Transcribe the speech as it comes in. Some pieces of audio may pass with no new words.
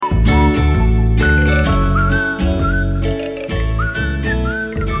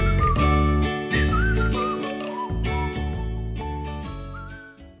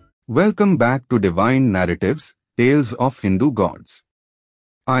Welcome back to Divine Narratives, Tales of Hindu Gods.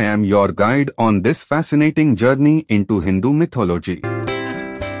 I am your guide on this fascinating journey into Hindu mythology.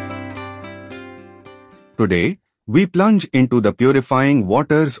 Today, we plunge into the purifying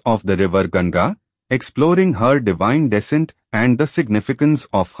waters of the river Ganga, exploring her divine descent and the significance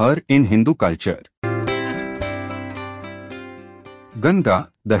of her in Hindu culture.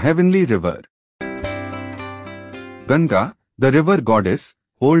 Ganga, the heavenly river. Ganga, the river goddess,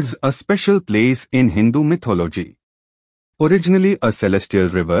 holds a special place in Hindu mythology. Originally a celestial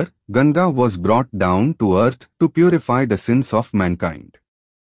river, Ganga was brought down to earth to purify the sins of mankind.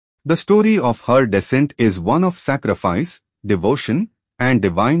 The story of her descent is one of sacrifice, devotion, and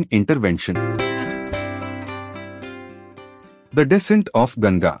divine intervention. The descent of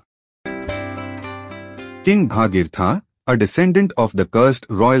Ganga. King Bhagirtha, a descendant of the cursed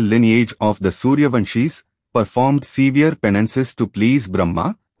royal lineage of the Suryavanshis, performed severe penances to please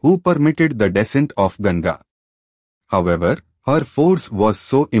Brahma, who permitted the descent of Ganga. However, her force was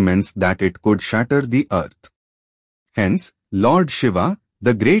so immense that it could shatter the earth. Hence, Lord Shiva,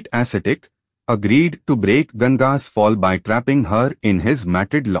 the great ascetic, agreed to break Ganga's fall by trapping her in his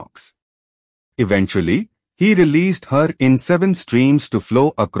matted locks. Eventually, he released her in 7 streams to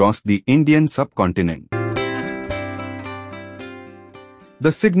flow across the Indian subcontinent.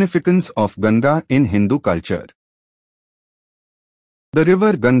 The significance of Ganga in Hindu culture. The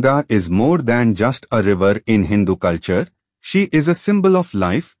river Ganga is more than just a river in Hindu culture. She is a symbol of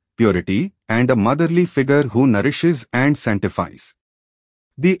life, purity, and a motherly figure who nourishes and sanctifies.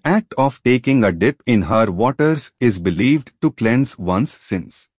 The act of taking a dip in her waters is believed to cleanse one's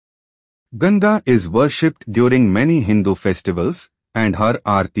sins. Ganga is worshipped during many Hindu festivals, and her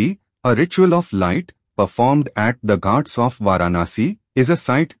aarti, a ritual of light, performed at the ghats of Varanasi, is a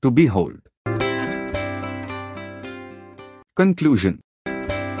sight to behold. Conclusion.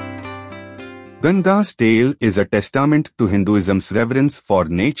 Ganga's tale is a testament to Hinduism's reverence for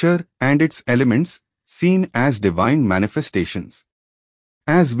nature and its elements, seen as divine manifestations.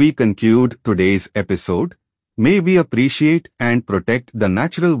 As we conclude today's episode, may we appreciate and protect the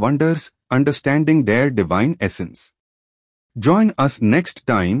natural wonders, understanding their divine essence. Join us next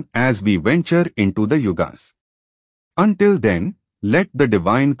time as we venture into the yugas. Until then, let the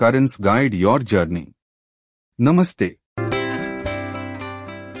divine currents guide your journey. Namaste.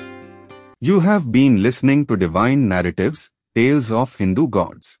 You have been listening to Divine Narratives, Tales of Hindu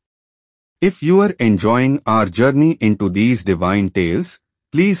Gods. If you are enjoying our journey into these divine tales,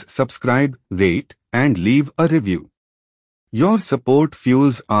 please subscribe, rate, and leave a review. Your support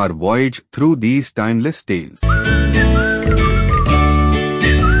fuels our voyage through these timeless tales.